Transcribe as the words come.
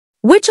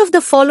Which of the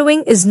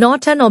following is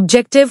not an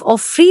objective of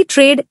free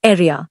trade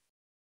area?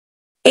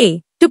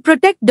 A. To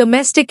protect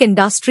domestic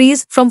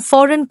industries from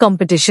foreign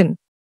competition.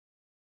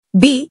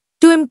 B.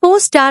 To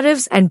impose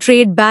tariffs and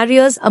trade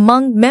barriers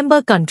among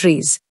member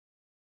countries.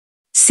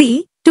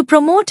 C. To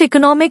promote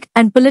economic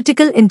and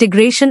political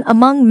integration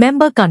among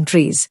member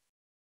countries.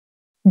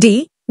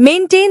 D.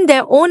 Maintain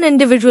their own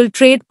individual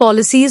trade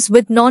policies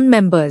with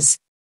non-members.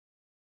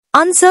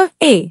 Answer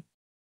A.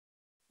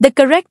 The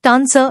correct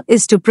answer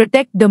is to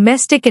protect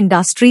domestic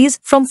industries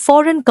from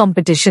foreign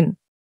competition.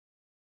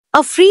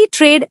 A free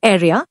trade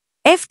area,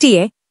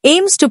 FTA,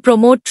 aims to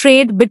promote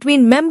trade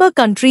between member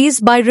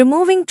countries by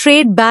removing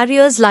trade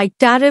barriers like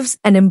tariffs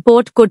and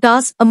import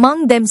quotas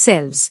among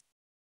themselves.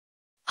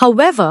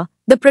 However,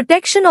 the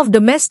protection of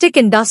domestic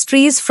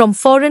industries from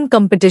foreign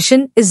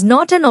competition is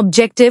not an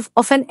objective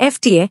of an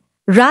FTA,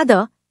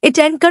 rather, it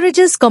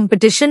encourages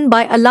competition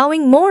by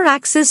allowing more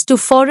access to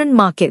foreign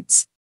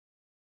markets.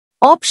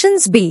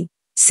 Options B,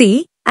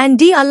 C, and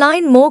D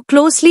align more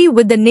closely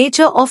with the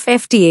nature of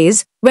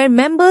FTAs, where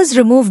members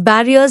remove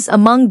barriers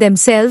among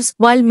themselves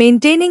while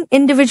maintaining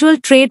individual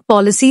trade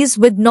policies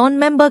with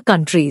non-member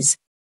countries.